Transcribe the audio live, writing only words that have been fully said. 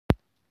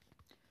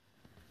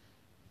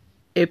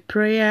A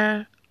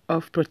prayer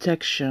of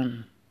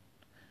protection.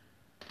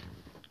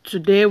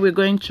 Today we're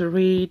going to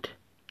read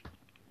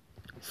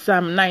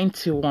Psalm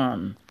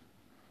 91.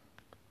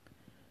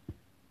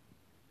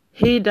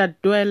 He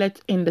that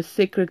dwelleth in the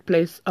secret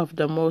place of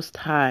the Most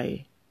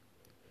High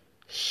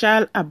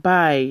shall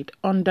abide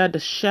under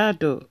the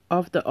shadow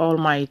of the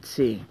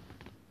Almighty.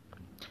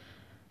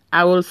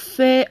 I will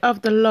say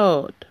of the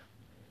Lord,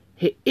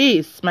 He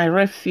is my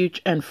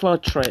refuge and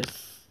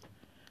fortress.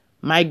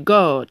 My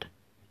God,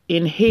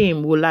 in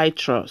Him will I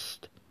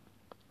trust.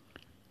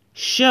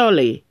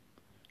 Surely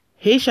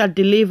He shall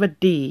deliver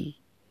thee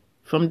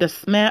from the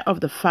snare of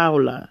the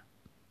fowler,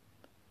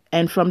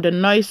 and from the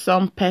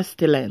noisome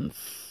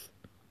pestilence.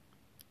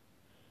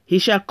 He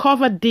shall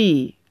cover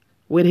thee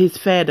with His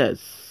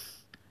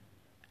feathers,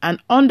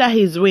 and under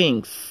His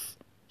wings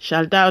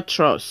shalt thou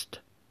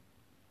trust.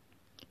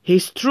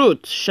 His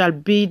truth shall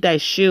be thy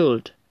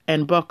shield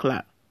and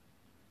buckler.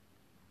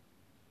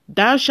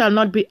 Thou shalt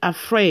not be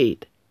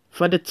afraid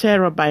for the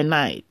terror by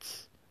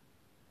night,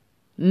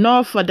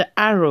 nor for the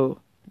arrow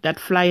that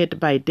flieth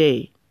by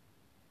day,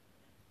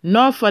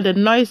 nor for the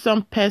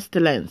noisome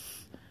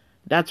pestilence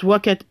that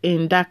walketh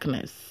in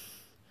darkness,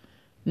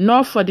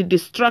 nor for the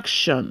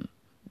destruction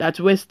that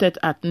wasteth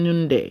at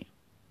noonday.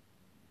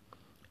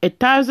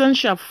 1,000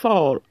 shall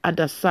fall at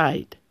the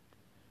side,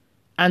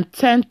 and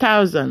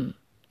 10,000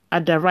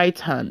 at the right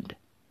hand,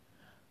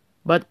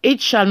 but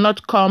it shall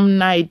not come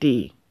nigh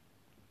thee.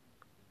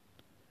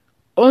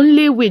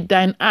 Only with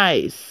thine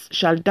eyes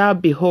shalt thou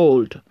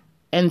behold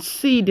and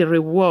see the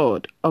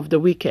reward of the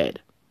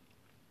wicked.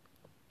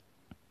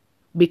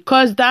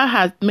 Because thou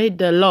hast made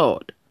the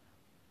Lord,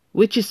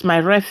 which is my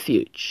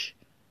refuge,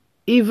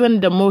 even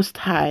the Most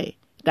High,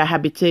 thy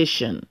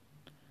habitation,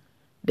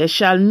 there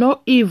shall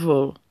no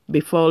evil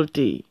befall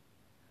thee,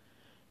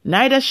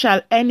 neither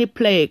shall any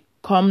plague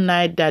come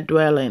nigh thy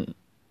dwelling.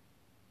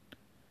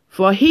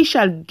 For He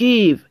shall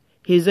give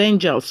His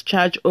angels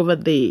charge over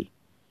thee,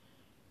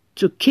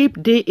 to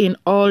keep thee in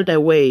all thy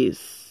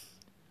ways.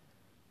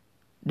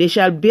 They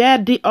shall bear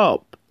thee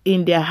up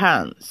in their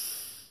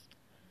hands,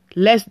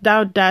 lest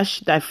thou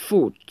dash thy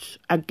foot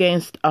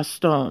against a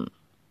stone.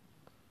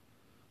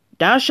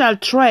 Thou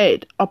shalt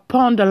tread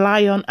upon the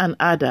lion and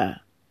adder,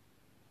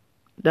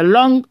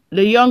 the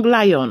young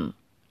lion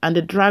and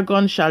the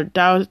dragon shalt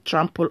thou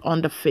trample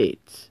under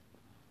feet.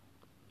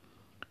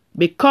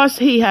 Because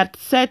He hath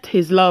set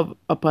His love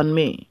upon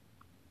me,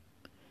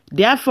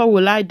 therefore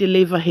will I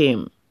deliver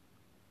him.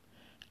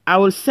 I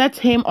will set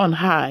him on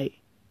high,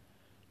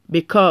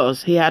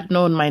 because he hath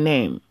known my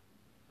name.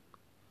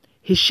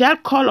 He shall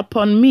call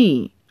upon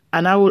me,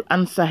 and I will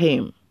answer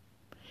him.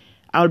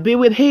 I will be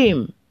with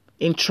him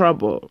in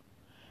trouble.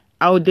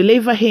 I will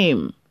deliver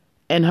him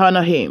and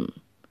honor him.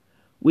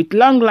 With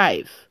long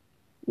life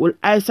will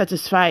I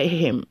satisfy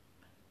him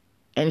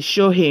and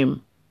show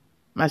him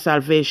my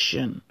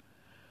salvation.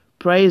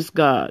 Praise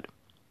God.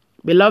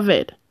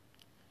 Beloved,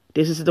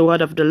 this is the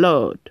word of the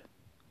Lord.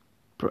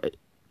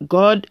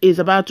 God is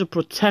about to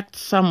protect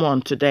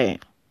someone today.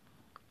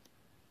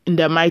 In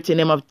the mighty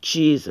name of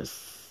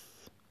Jesus.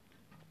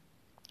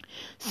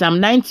 Psalm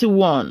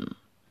 91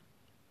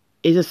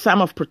 is a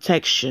psalm of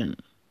protection.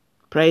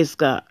 Praise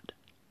God.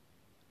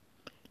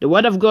 The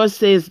word of God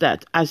says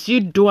that as you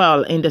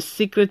dwell in the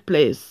secret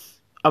place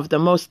of the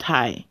Most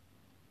High,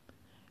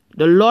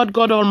 the Lord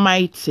God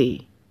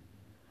Almighty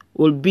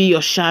will be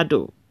your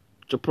shadow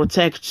to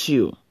protect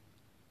you.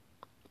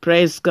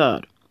 Praise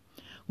God.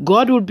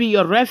 God will be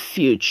your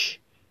refuge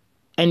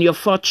and your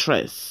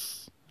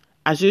fortress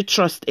as you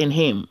trust in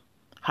Him.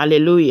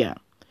 Hallelujah.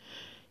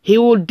 He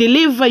will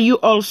deliver you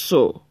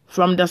also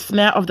from the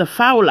snare of the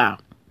fowler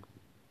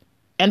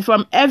and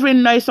from every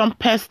noisome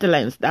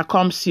pestilence that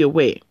comes your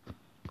way.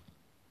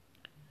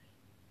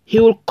 He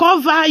will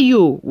cover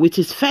you with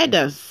His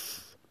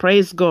feathers.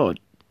 Praise God.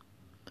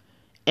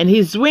 And in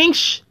His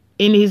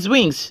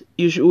wings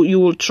you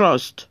will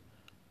trust.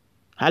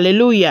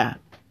 Hallelujah.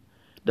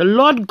 The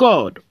Lord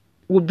God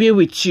will be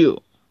with you.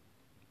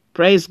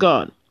 Praise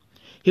God.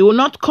 He will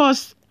not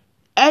cause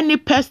any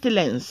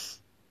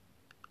pestilence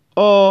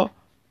or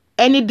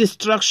any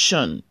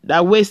destruction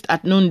that wastes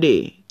at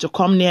noonday to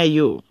come near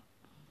you.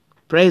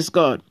 Praise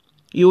God.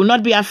 You will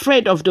not be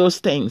afraid of those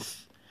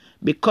things,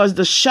 because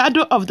the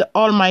shadow of the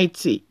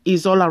Almighty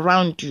is all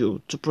around you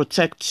to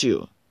protect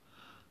you,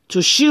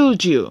 to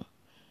shield you.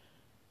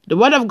 The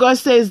word of God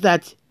says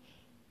that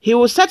He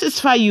will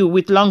satisfy you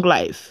with long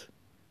life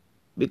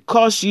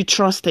because you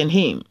trust in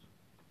Him.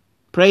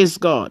 Praise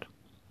God.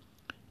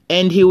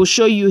 And He will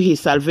show you His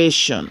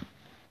salvation.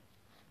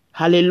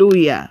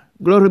 Hallelujah.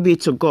 Glory be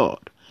to God.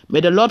 May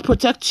the Lord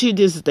protect you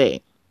this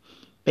day.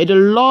 May the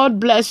Lord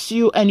bless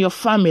you and your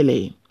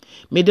family.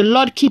 May the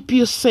Lord keep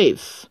you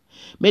safe.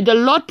 May the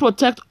Lord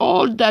protect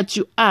all that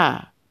you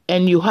are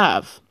and you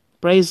have.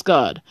 Praise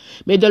God.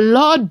 May the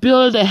Lord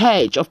build a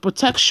hedge of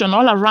protection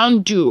all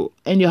around you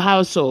and your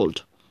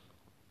household.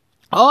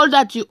 All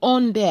that you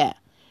own there.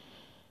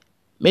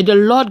 May the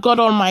Lord God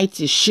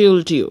Almighty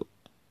shield you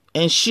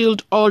and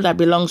shield all that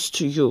belongs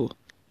to you.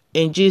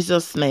 In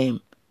Jesus'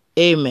 name,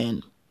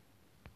 amen.